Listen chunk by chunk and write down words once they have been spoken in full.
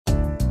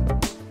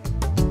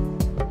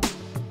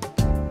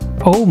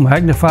Oh,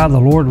 magnify the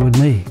Lord with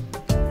me,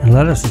 and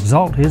let us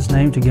exalt His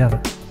name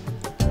together.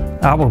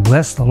 I will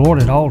bless the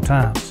Lord at all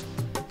times.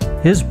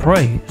 His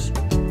praise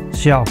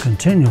shall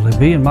continually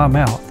be in my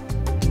mouth.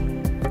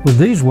 With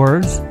these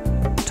words,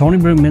 Tony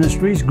Broome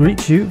Ministries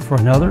greets you for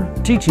another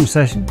teaching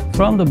session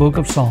from the book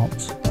of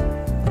Psalms.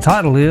 The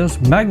title is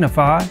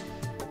Magnify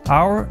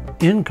Our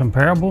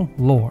Incomparable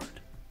Lord.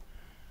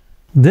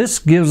 This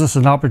gives us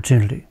an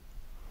opportunity.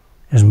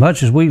 As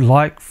much as we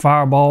like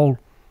fireball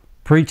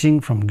preaching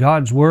from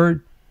God's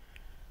Word,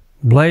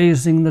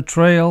 blazing the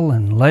trail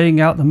and laying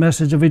out the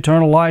message of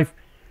eternal life,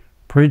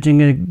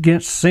 preaching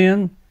against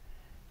sin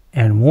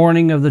and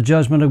warning of the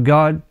judgment of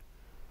God,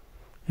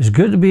 it's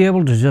good to be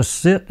able to just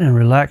sit and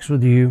relax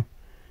with you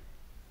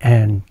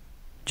and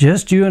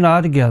just you and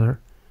I together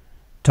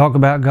talk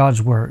about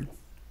God's Word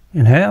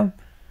and have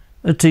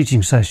a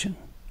teaching session.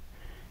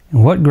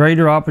 And what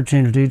greater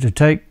opportunity to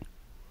take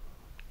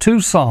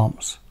two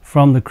Psalms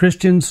from the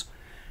Christian's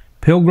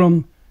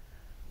pilgrim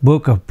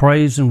book of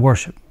praise and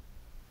worship.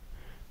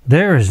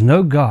 There is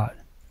no God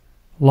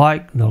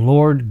like the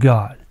Lord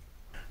God.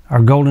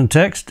 Our golden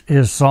text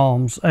is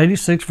Psalms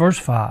 86 verse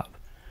 5.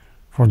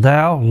 For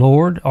thou,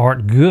 Lord,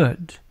 art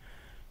good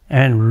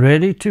and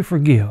ready to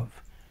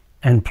forgive,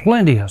 and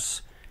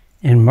plenteous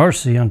in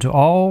mercy unto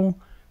all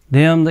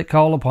them that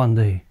call upon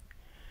thee.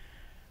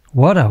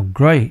 What a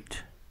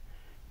great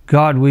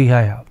God we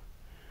have.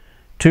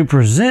 To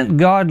present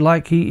God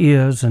like He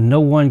is, and no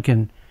one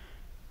can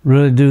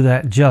really do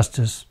that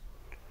justice.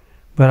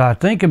 But I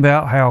think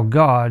about how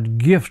God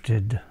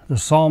gifted the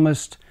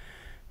psalmist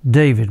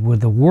David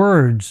with the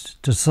words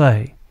to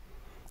say.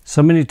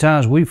 So many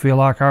times we feel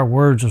like our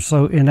words are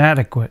so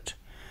inadequate.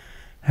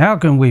 How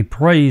can we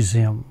praise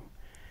Him?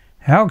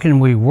 How can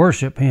we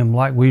worship Him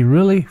like we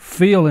really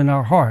feel in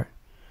our heart?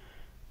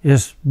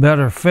 It's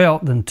better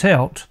felt than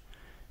telt,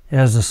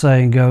 as the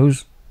saying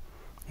goes.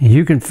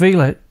 You can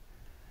feel it,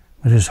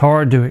 but it's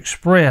hard to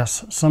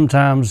express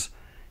sometimes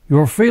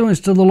your feelings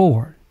to the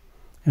Lord.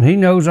 And He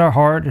knows our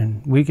heart,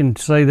 and we can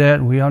say that,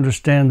 and we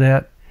understand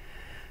that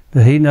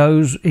He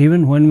knows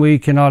even when we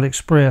cannot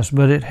express.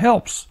 But it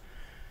helps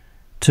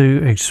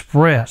to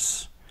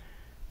express.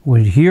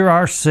 We hear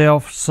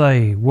ourselves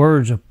say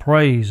words of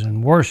praise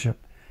and worship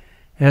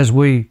as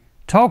we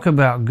talk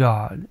about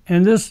God.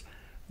 And this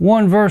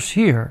one verse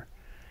here,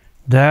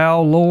 thou,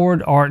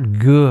 Lord, art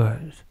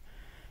good.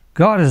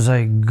 God is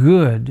a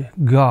good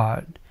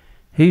God.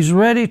 He's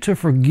ready to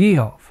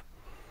forgive.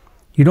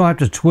 You don't have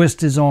to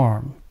twist His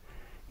arm.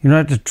 You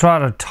don't have to try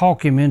to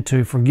talk Him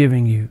into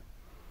forgiving you.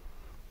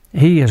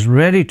 He is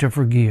ready to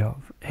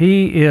forgive.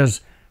 He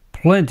is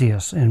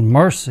plenteous in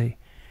mercy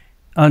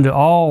unto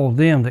all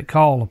them that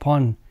call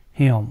upon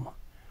Him.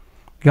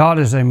 God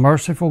is a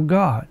merciful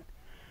God.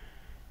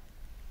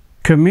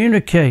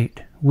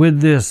 Communicate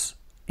with this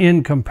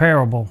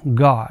incomparable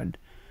God.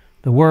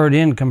 The word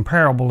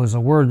incomparable is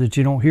a word that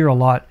you don't hear a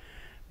lot,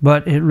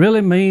 but it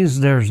really means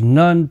there's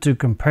none to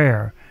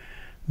compare.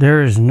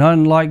 There is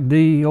none like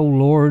Thee, O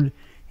Lord,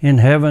 in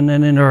heaven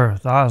and in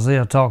earth.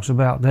 Isaiah talks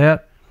about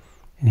that.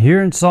 And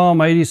here in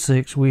Psalm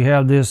 86, we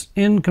have this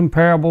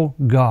incomparable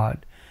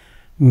God.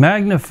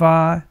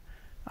 Magnify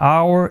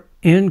our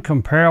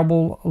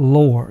incomparable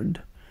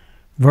Lord.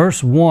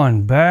 Verse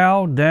 1,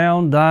 bow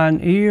down thine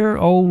ear,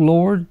 O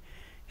Lord,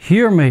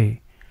 hear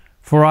me,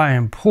 for I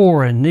am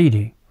poor and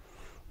needy.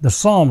 The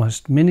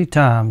psalmist many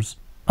times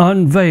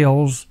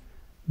unveils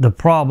the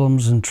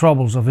problems and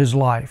troubles of his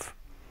life.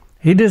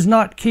 He does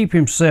not keep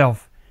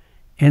himself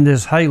in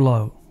this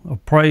halo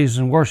of praise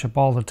and worship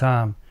all the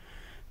time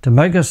to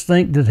make us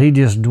think that he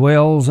just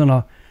dwells in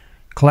a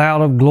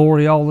cloud of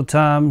glory all the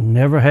time,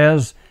 never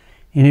has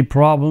any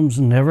problems,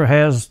 and never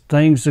has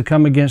things to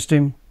come against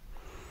him.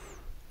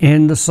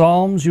 In the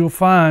Psalms, you'll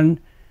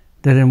find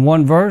that in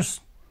one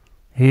verse,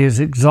 he is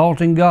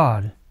exalting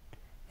God.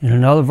 In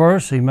another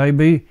verse, he may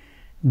be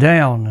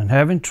down and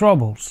having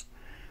troubles.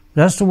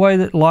 That's the way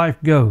that life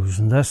goes,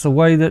 and that's the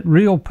way that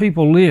real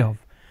people live.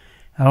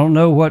 I don't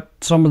know what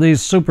some of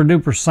these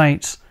super-duper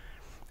saints,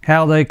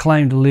 how they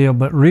claim to live,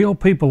 but real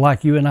people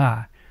like you and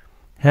I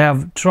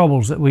have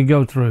troubles that we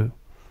go through.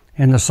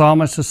 And the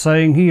psalmist is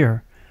saying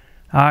here,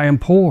 I am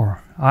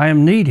poor, I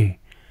am needy,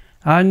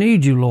 I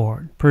need you,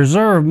 Lord.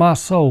 Preserve my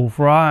soul,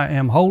 for I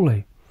am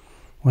holy.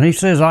 When he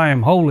says I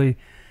am holy,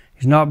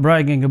 he's not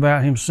bragging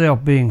about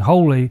himself being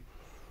holy.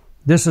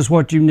 This is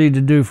what you need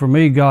to do for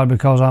me, God,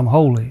 because I'm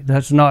holy.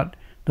 That's not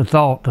the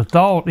thought. The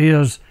thought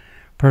is,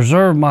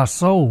 preserve my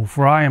soul,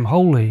 for I am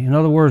holy. In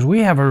other words, we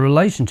have a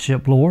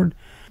relationship, Lord.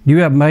 You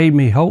have made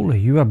me holy.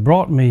 You have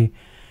brought me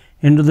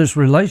into this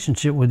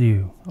relationship with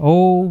you.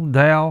 O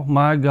thou,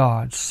 my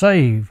God,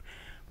 save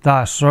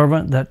thy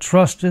servant that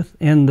trusteth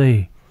in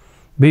thee.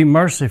 Be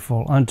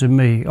merciful unto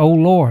me, O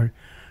Lord,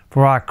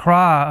 for I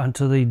cry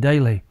unto thee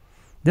daily.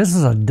 This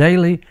is a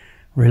daily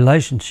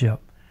relationship.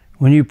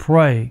 When you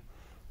pray,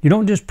 you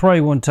don't just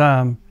pray one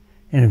time,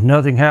 and if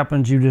nothing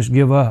happens, you just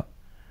give up.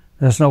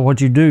 That's not what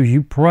you do.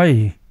 You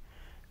pray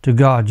to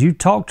God. You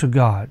talk to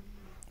God,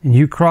 and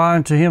you cry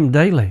unto Him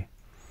daily.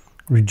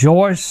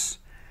 Rejoice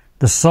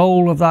the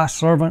soul of thy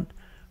servant,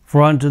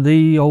 for unto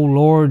thee, O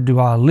Lord, do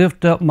I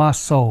lift up my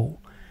soul.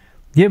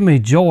 Give me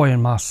joy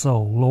in my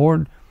soul,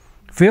 Lord.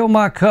 Fill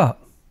my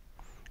cup.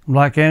 I'm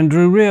like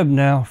Andrew Ribb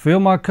now.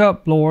 Fill my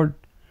cup, Lord.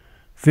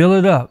 Fill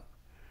it up.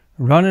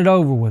 Run it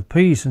over with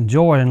peace and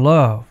joy and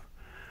love.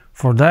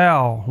 For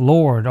thou,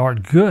 Lord,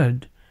 art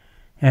good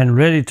and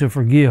ready to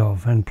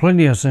forgive, and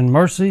plenteous in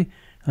mercy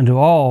unto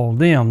all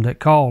them that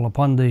call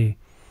upon thee.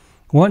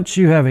 Once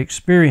you have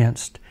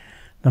experienced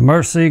the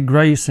mercy,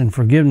 grace, and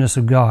forgiveness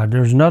of God,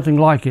 there's nothing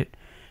like it,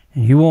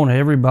 and you want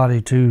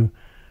everybody to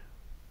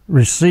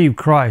receive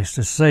Christ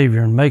as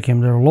Savior and make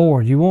Him their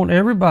Lord. You want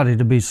everybody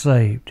to be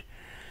saved.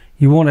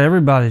 You want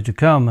everybody to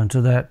come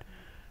into that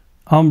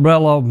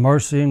umbrella of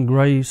mercy and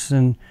grace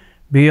and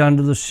be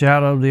under the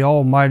shadow of the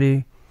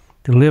Almighty,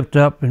 to lift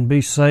up and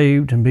be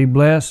saved and be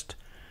blessed.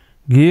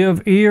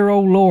 Give ear, O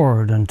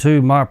Lord,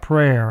 unto my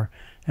prayer,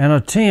 and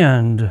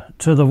attend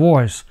to the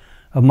voice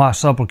of my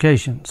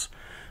supplications.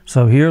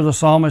 So here the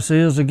psalmist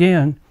is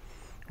again,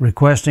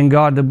 requesting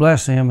God to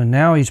bless him, and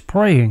now he's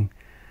praying,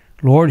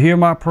 Lord, hear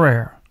my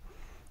prayer.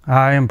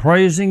 I am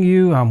praising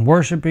you, I'm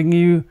worshiping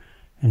you,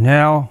 and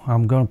now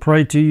I'm going to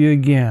pray to you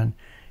again.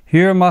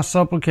 Hear my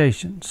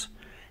supplications.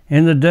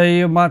 In the day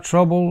of my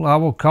trouble I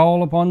will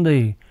call upon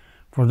thee,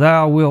 for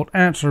thou wilt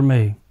answer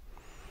me.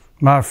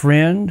 My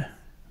friend,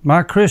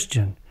 my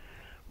Christian,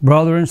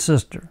 brother and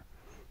sister,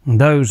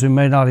 and those who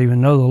may not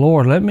even know the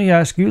Lord, let me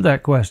ask you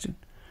that question.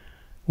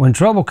 When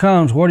trouble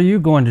comes, what are you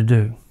going to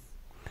do?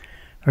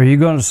 Are you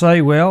going to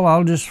say, well,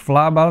 I'll just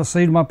fly by the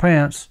seat of my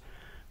pants.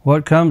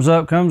 What comes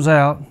up, comes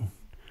out.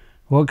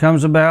 What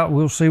comes about,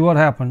 we'll see what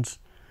happens.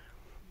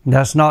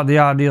 That's not the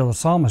idea the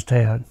psalmist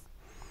had.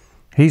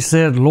 He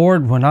said,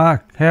 Lord, when I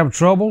have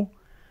trouble,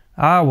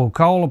 I will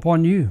call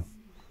upon you,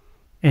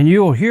 and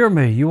you will hear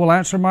me. You will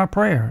answer my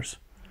prayers.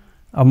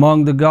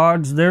 Among the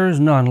gods there is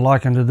none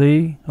like unto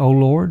thee, O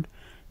Lord,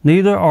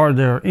 neither are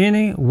there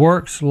any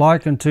works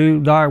like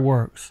unto thy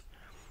works.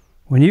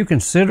 When you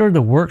consider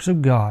the works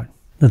of God,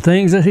 the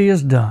things that He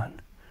has done,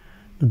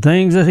 the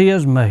things that He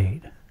has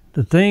made,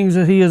 the things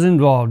that He is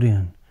involved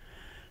in,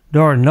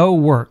 there are no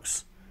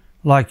works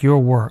like your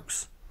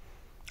works.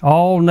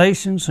 All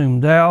nations whom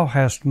thou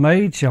hast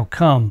made shall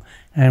come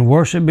and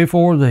worship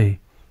before thee,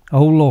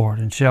 O Lord,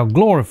 and shall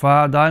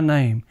glorify thy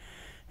name.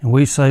 And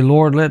we say,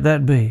 Lord, let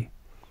that be.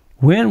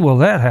 When will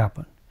that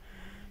happen?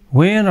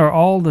 When are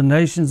all the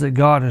nations that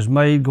God has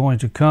made going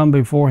to come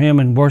before Him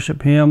and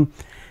worship Him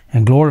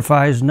and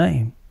glorify His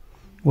name?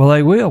 Well,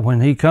 they will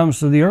when He comes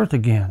to the earth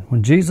again.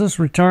 When Jesus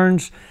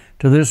returns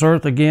to this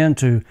earth again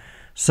to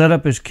set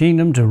up His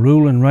kingdom, to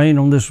rule and reign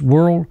on this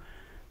world,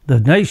 the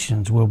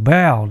nations will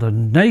bow. The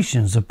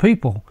nations, the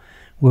people,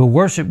 will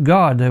worship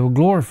God. They will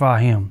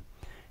glorify Him.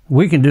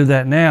 We can do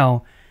that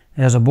now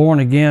as a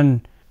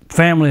born-again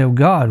family of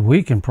God.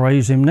 We can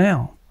praise Him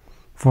now.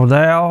 For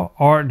thou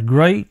art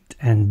great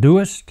and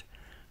doest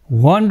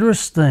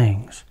wondrous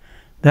things.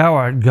 Thou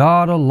art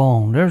God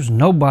alone. There's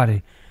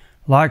nobody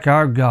like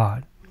our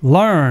God.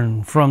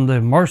 Learn from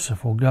the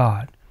merciful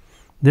God.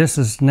 This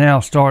is now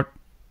start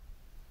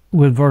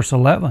with verse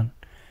 11.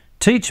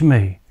 Teach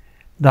me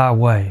thy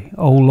way,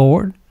 O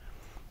Lord.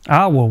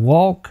 I will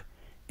walk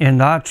in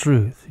thy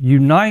truth.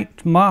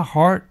 Unite my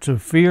heart to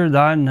fear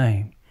thy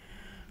name.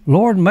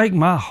 Lord, make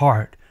my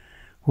heart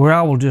where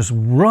I will just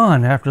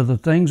run after the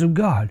things of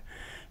God.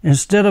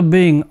 Instead of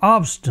being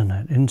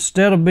obstinate,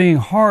 instead of being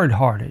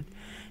hard-hearted,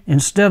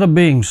 instead of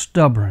being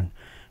stubborn,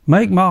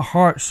 make my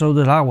heart so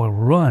that I will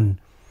run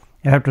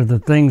after the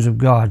things of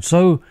God,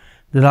 so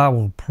that I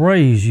will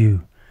praise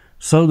you,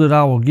 so that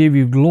I will give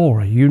you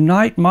glory.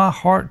 Unite my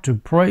heart to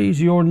praise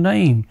your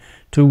name,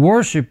 to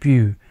worship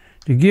you,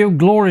 to give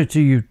glory to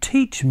you.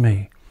 Teach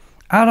me.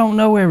 I don't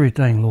know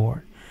everything,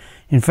 Lord.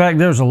 In fact,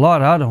 there's a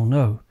lot I don't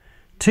know.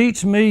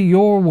 Teach me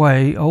your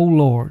way, O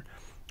Lord.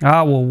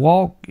 I will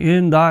walk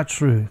in thy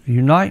truth.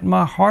 Unite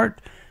my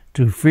heart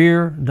to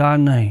fear thy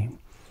name.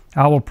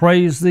 I will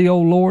praise thee, O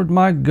Lord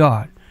my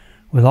God,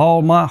 with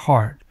all my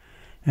heart,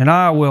 and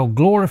I will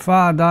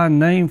glorify thy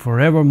name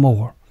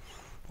forevermore.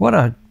 What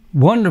a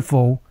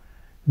wonderful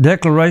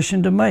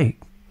declaration to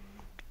make.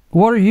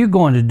 What are you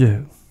going to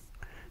do?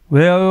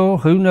 Well,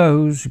 who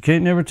knows? You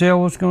can't never tell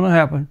what's going to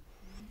happen.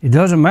 It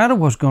doesn't matter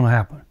what's going to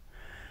happen.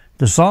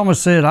 The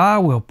psalmist said, I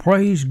will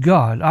praise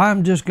God.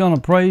 I'm just going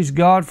to praise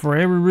God for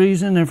every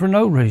reason and for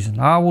no reason.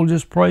 I will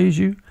just praise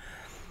you.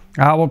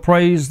 I will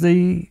praise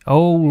thee,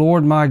 O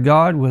Lord my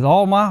God, with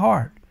all my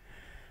heart.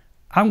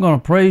 I'm going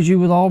to praise you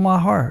with all my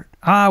heart.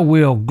 I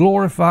will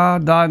glorify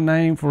thy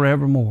name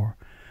forevermore.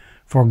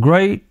 For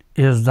great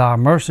is thy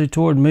mercy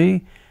toward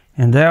me,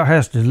 and thou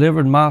hast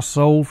delivered my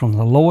soul from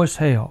the lowest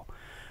hell.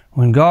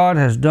 When God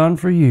has done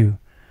for you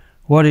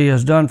what He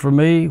has done for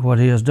me, what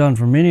He has done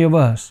for many of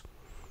us,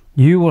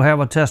 you will have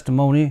a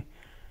testimony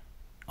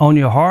on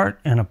your heart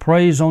and a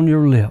praise on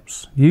your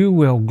lips. You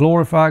will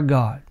glorify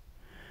God.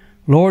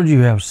 Lord, you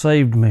have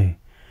saved me.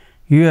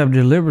 You have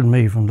delivered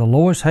me from the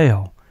lowest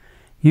hell.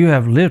 You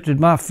have lifted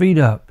my feet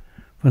up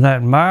from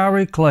that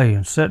miry clay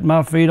and set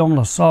my feet on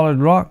the solid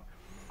rock.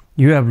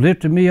 You have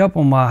lifted me up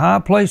on my high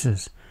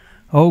places.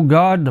 O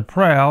God, the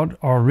proud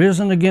are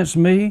risen against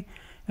me,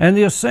 and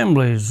the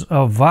assemblies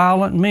of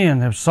violent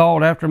men have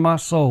sought after my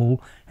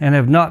soul, and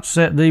have not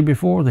set thee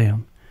before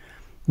them.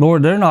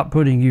 Lord, they're not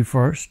putting you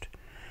first.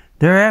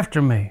 They're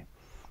after me.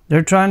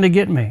 They're trying to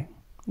get me.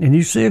 And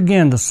you see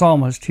again the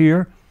psalmist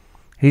here.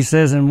 He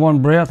says in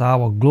one breath, I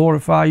will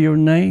glorify your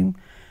name.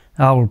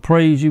 I will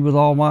praise you with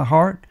all my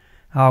heart.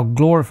 I'll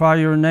glorify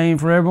your name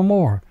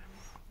forevermore.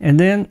 And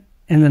then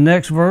in the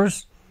next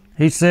verse,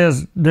 he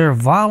says, there are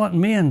violent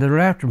men that are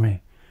after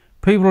me.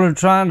 People are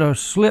trying to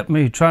slip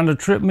me, trying to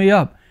trip me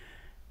up.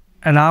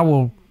 And I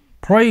will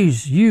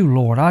praise you,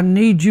 Lord. I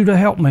need you to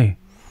help me.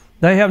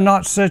 They have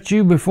not set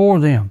you before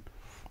them.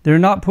 They're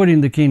not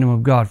putting the kingdom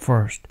of God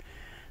first.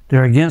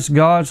 They're against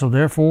God, so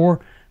therefore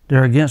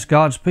they're against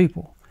God's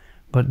people.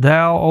 But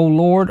thou, O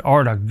Lord,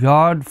 art a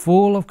God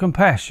full of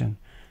compassion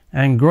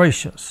and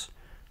gracious,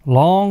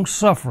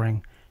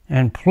 long-suffering,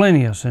 and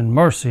plenteous in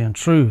mercy and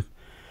truth.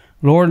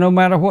 Lord, no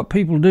matter what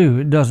people do,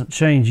 it doesn't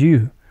change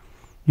you.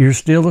 You're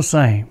still the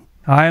same.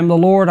 I am the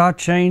Lord, I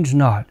change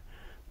not.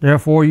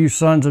 Therefore you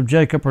sons of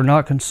Jacob are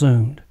not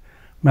consumed.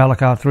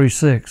 Malachi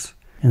 3:6.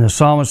 And the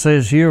psalmist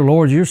says here,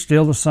 Lord, you're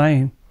still the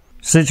same.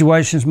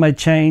 Situations may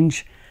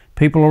change.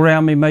 People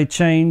around me may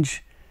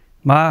change.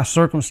 My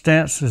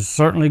circumstance is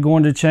certainly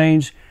going to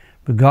change.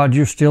 But God,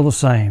 you're still the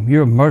same.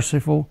 You're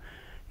merciful.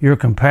 You're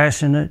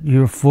compassionate.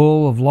 You're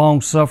full of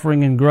long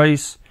suffering and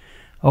grace.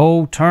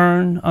 Oh,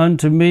 turn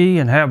unto me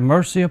and have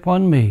mercy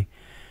upon me.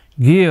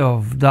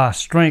 Give thy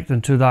strength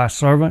unto thy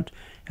servant,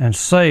 and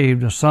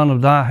save the son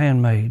of thy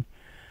handmaid.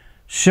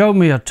 Show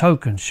me a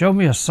token, show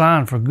me a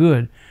sign for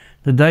good,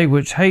 that they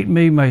which hate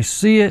me may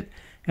see it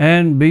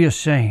and be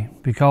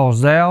ashamed.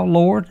 Because thou,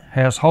 Lord,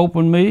 hast hope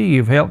in me,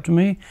 you've helped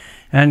me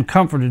and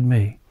comforted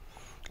me.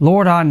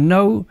 Lord, I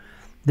know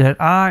that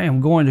I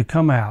am going to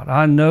come out.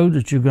 I know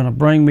that you're going to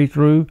bring me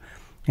through,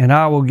 and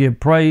I will give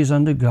praise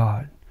unto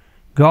God.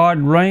 God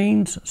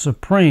reigns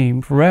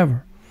supreme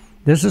forever.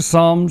 This is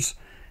Psalms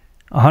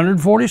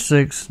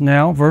 146,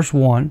 now, verse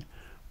 1.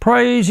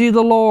 Praise ye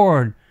the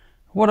Lord.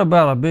 What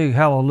about a big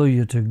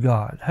hallelujah to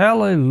God?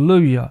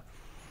 Hallelujah.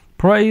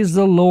 Praise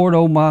the Lord,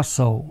 O my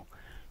soul.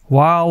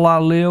 While I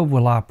live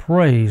will I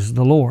praise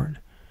the Lord.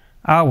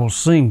 I will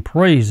sing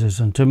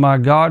praises unto my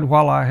God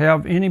while I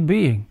have any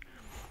being.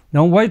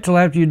 Don't wait till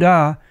after you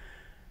die.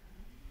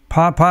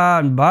 Pie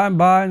and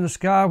by in the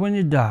sky when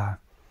you die.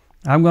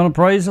 I'm going to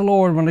praise the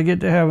Lord when I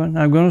get to heaven.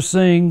 I'm going to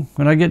sing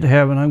when I get to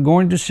heaven. I'm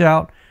going to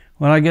shout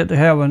when I get to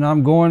heaven.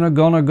 I'm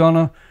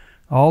gonna.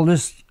 All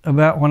this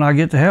about when I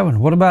get to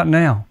heaven. What about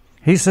now?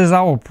 He says,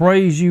 I will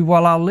praise you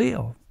while I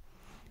live.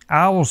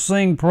 I will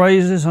sing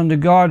praises unto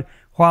God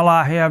while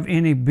I have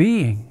any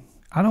being.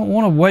 I don't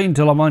want to wait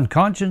until I'm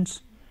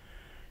unconscious.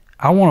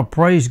 I want to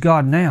praise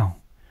God now.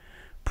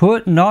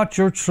 Put not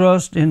your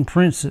trust in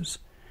princes,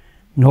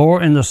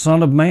 nor in the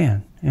Son of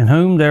Man, in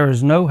whom there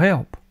is no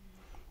help.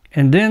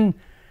 And then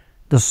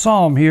the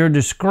psalm here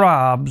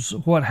describes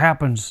what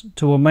happens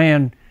to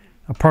a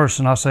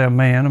person, I say a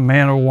man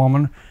or a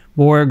woman,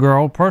 boy or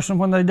girl, person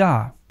when they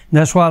die. And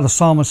that's why the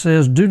psalmist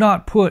says, do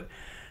not put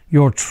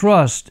your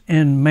trust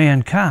in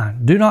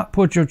mankind. Do not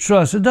put your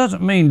trust. It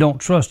doesn't mean don't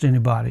trust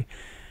anybody.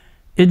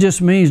 It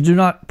just means do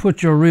not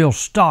put your real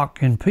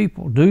stock in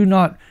people. Do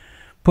not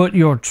put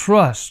your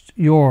trust,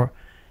 your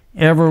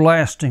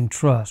everlasting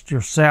trust,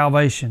 your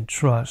salvation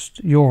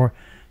trust, your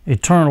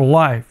eternal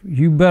life.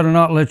 You better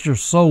not let your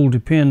soul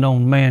depend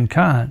on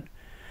mankind.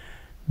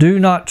 Do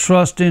not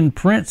trust in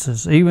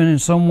princes, even in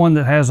someone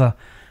that has a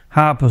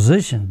high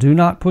position. Do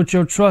not put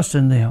your trust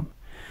in them.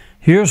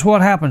 Here's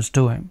what happens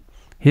to him.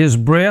 His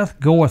breath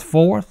goeth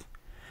forth.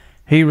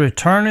 He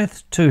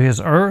returneth to his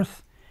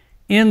earth.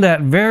 In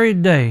that very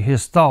day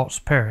his thoughts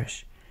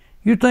perish.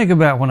 You think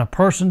about when a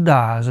person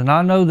dies, and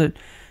I know that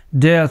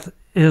death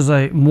is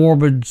a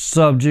morbid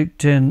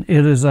subject and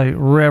it is a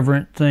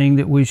reverent thing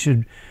that we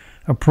should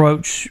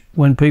approach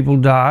when people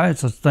die.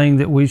 It's a thing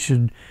that we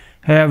should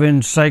have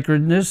in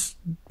sacredness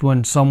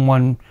when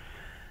someone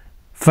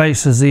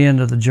faces the end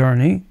of the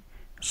journey.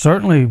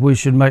 Certainly we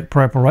should make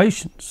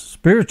preparations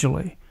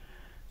spiritually,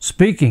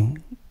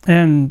 speaking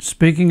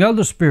of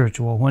the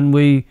spiritual when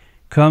we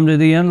come to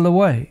the end of the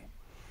way.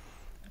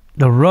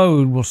 The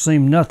road will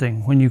seem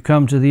nothing when you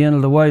come to the end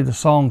of the way. The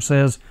song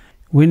says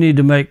we need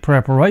to make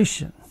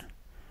preparation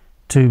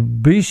to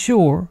be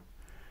sure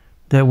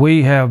that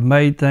we have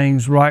made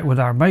things right with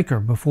our Maker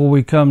before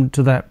we come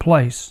to that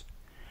place.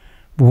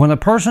 But when a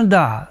person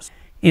dies,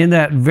 in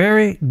that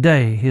very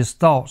day his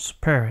thoughts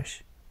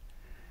perish.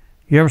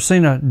 You ever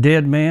seen a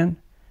dead man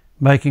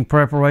making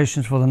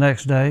preparations for the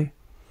next day?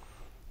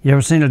 You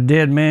ever seen a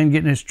dead man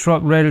getting his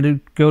truck ready to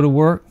go to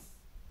work?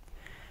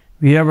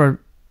 Have you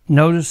ever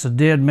noticed a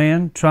dead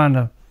man trying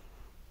to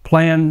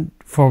plan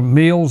for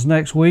meals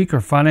next week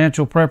or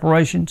financial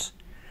preparations?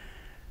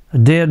 A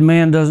dead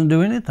man doesn't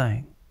do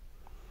anything.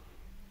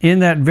 In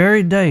that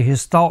very day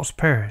his thoughts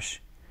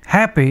perish.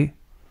 Happy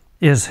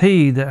is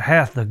he that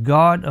hath the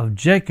God of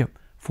Jacob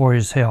for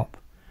his help,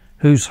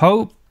 whose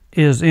hope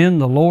is in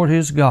the Lord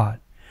his God.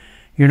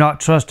 You're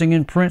not trusting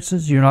in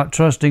princes. You're not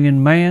trusting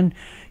in man.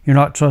 You're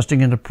not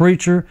trusting in the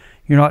preacher.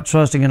 You're not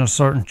trusting in a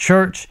certain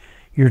church.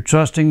 You're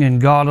trusting in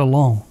God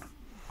alone.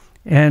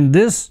 And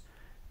this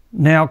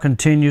now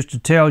continues to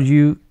tell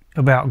you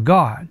about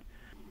God.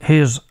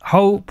 His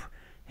hope,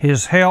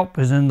 his help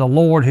is in the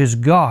Lord his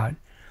God,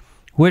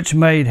 which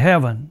made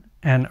heaven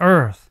and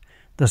earth,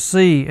 the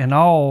sea, and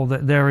all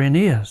that therein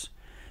is.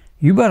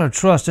 You better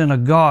trust in a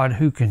God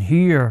who can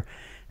hear,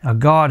 a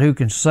God who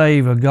can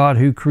save, a God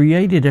who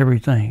created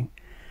everything.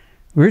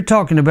 We're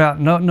talking about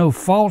no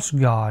false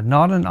God,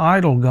 not an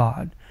idol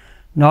God,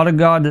 not a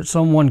God that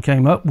someone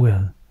came up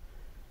with.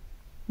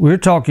 We're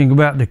talking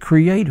about the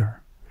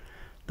Creator,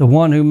 the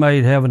one who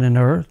made heaven and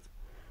earth,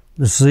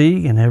 the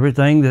sea, and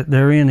everything that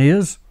therein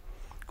is,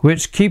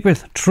 which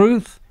keepeth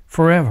truth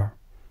forever.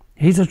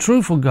 He's a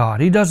truthful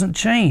God. He doesn't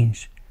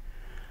change.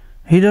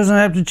 He doesn't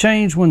have to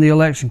change when the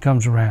election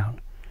comes around.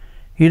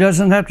 He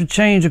doesn't have to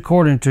change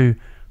according to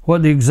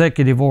what the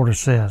executive order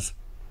says.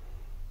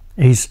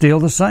 He's still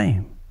the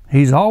same.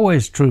 He's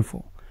always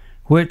truthful,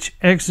 which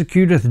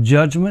executeth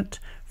judgment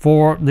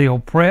for the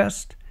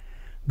oppressed.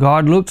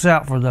 God looks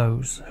out for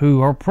those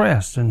who are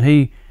oppressed, and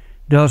he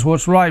does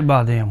what's right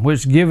by them,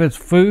 which giveth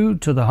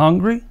food to the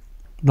hungry.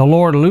 The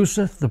Lord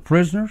looseth the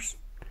prisoners.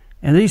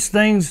 And these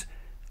things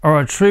are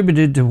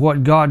attributed to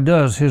what God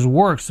does, his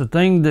works, the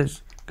thing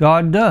that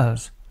God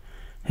does.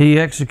 He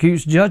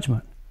executes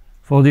judgment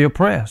for the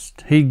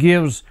oppressed. He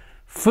gives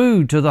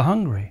food to the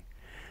hungry.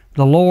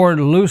 The Lord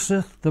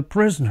looseth the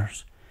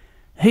prisoners.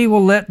 He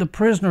will let the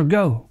prisoner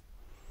go.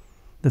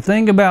 The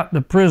thing about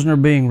the prisoner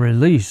being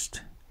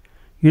released,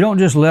 you don't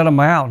just let them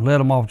out and let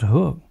them off the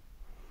hook.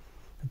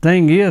 The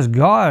thing is,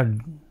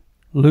 God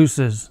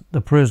looses the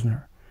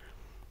prisoner.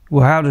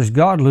 Well, how does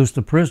God loose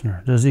the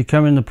prisoner? Does he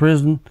come into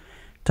prison,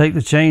 take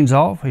the chains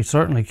off? He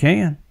certainly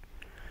can.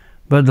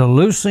 But the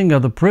loosing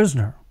of the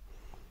prisoner,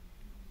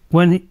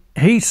 when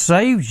he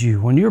saves you,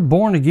 when you're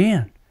born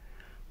again,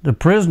 the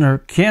prisoner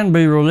can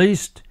be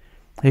released.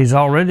 He's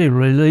already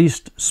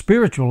released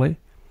spiritually.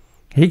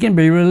 He can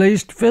be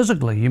released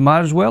physically. You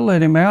might as well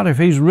let him out. If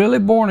he's really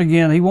born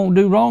again, he won't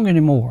do wrong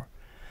anymore.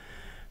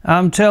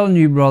 I'm telling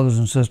you, brothers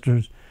and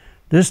sisters,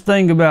 this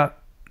thing about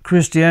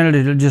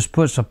Christianity that just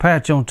puts a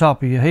patch on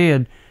top of your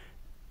head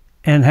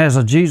and has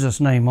a Jesus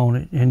name on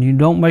it, and you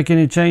don't make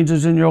any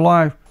changes in your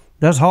life,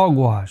 that's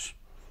hogwash.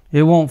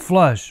 It won't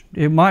flush.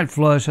 It might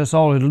flush. That's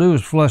all it'll do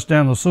is flush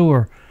down the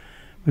sewer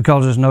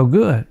because it's no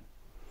good.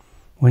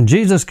 When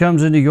Jesus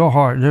comes into your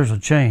heart, there's a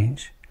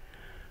change.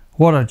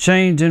 What a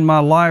change in my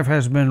life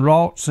has been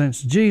wrought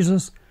since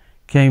Jesus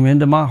came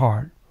into my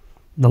heart.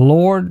 The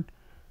Lord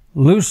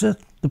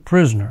looseth the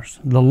prisoners.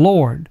 The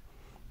Lord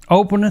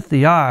openeth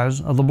the eyes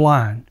of the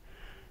blind.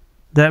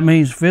 That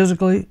means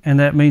physically and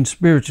that means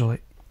spiritually.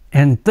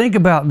 And think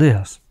about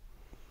this.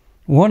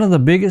 One of the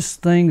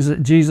biggest things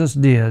that Jesus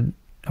did,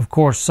 of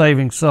course,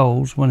 saving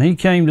souls, when he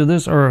came to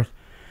this earth,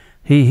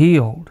 he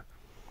healed.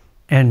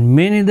 And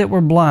many that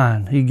were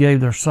blind, he gave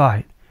their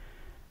sight.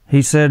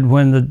 He said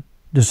when the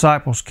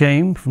disciples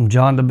came from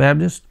John the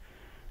Baptist,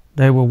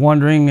 they were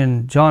wondering,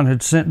 and John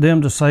had sent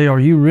them to say, are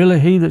you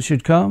really he that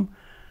should come?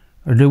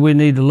 Or do we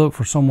need to look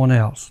for someone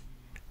else?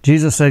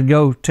 Jesus said,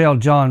 go tell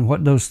John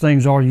what those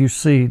things are you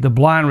see. The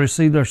blind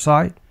receive their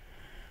sight.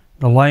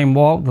 The lame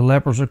walk. The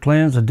lepers are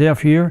cleansed. The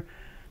deaf hear.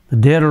 The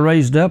dead are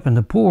raised up. And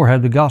the poor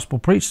have the gospel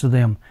preached to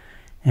them.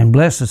 And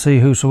blessed is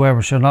he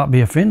whosoever shall not be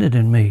offended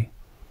in me.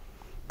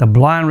 The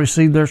blind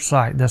receive their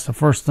sight. That's the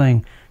first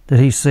thing that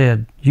he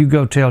said. You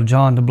go tell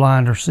John the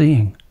blind are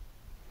seeing.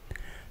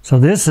 So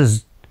this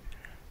is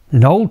in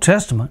the Old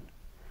Testament.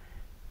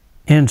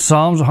 In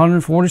Psalms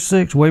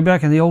 146, way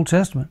back in the Old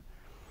Testament,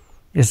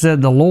 it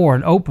said the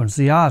Lord opens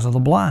the eyes of the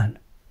blind.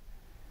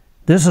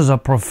 This is a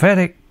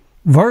prophetic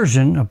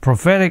version, a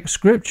prophetic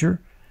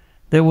scripture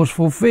that was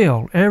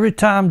fulfilled. Every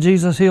time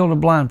Jesus healed a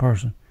blind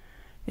person,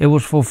 it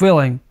was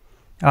fulfilling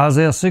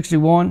Isaiah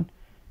 61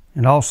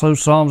 and also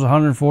Psalms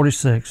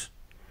 146.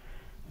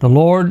 The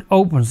Lord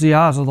opens the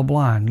eyes of the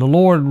blind. The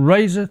Lord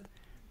raiseth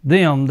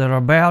them that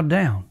are bowed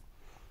down.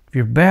 If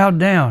you're bowed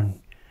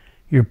down,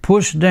 you're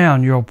pushed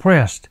down, you're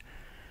oppressed,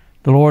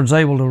 the Lord's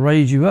able to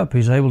raise you up.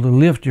 He's able to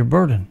lift your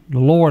burden. The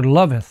Lord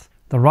loveth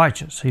the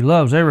righteous. He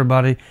loves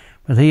everybody,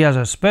 but he has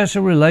a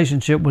special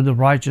relationship with the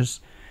righteous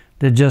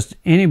that just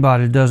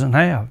anybody doesn't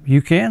have.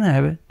 You can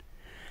have it.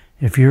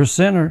 If you're a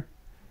sinner,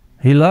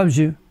 he loves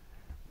you,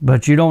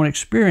 but you don't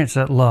experience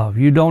that love.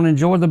 You don't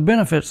enjoy the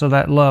benefits of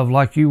that love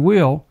like you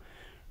will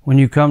when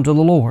you come to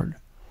the Lord.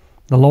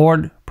 The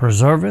Lord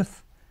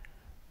preserveth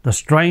the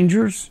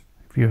strangers.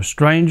 If you're a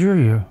stranger,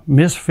 you're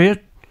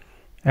misfit,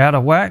 out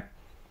of whack,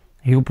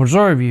 he'll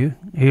preserve you.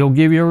 He'll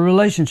give you a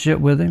relationship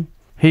with him.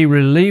 He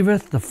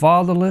relieveth the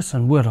fatherless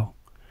and widow.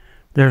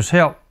 There's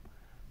help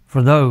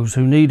for those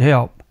who need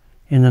help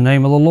in the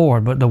name of the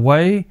Lord. But the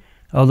way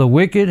of the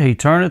wicked he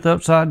turneth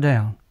upside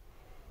down.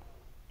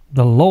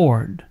 The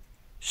Lord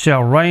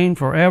shall reign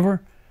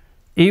forever,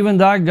 even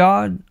thy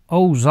God,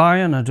 O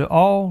Zion, unto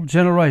all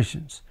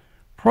generations.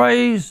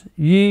 Praise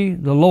ye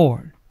the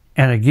Lord.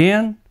 And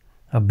again,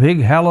 a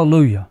big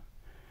hallelujah.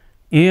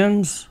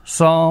 ends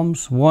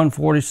Psalms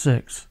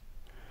 146.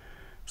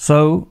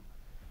 So,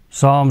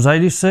 Psalms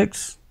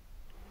 86,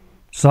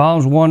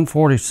 Psalms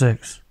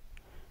 146.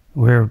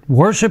 We're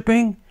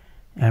worshiping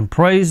and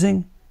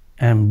praising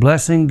and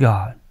blessing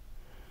God.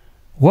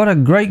 What a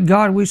great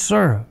God we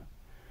serve.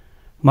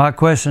 My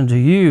question to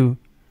you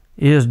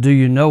is, do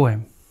you know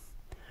Him?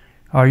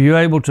 Are you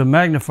able to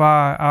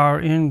magnify our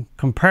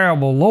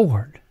incomparable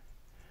Lord?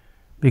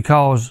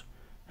 Because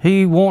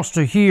He wants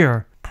to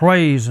hear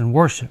praise and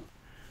worship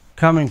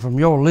coming from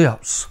your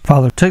lips.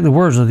 Father, take the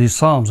words of these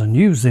Psalms and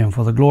use them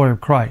for the glory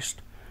of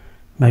Christ.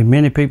 May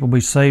many people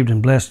be saved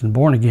and blessed and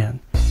born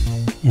again.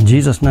 In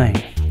Jesus' name,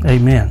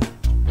 amen.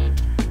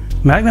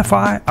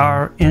 Magnify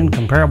Our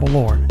Incomparable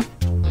Lord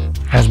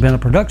has been a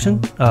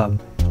production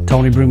of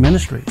Broome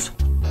Ministries.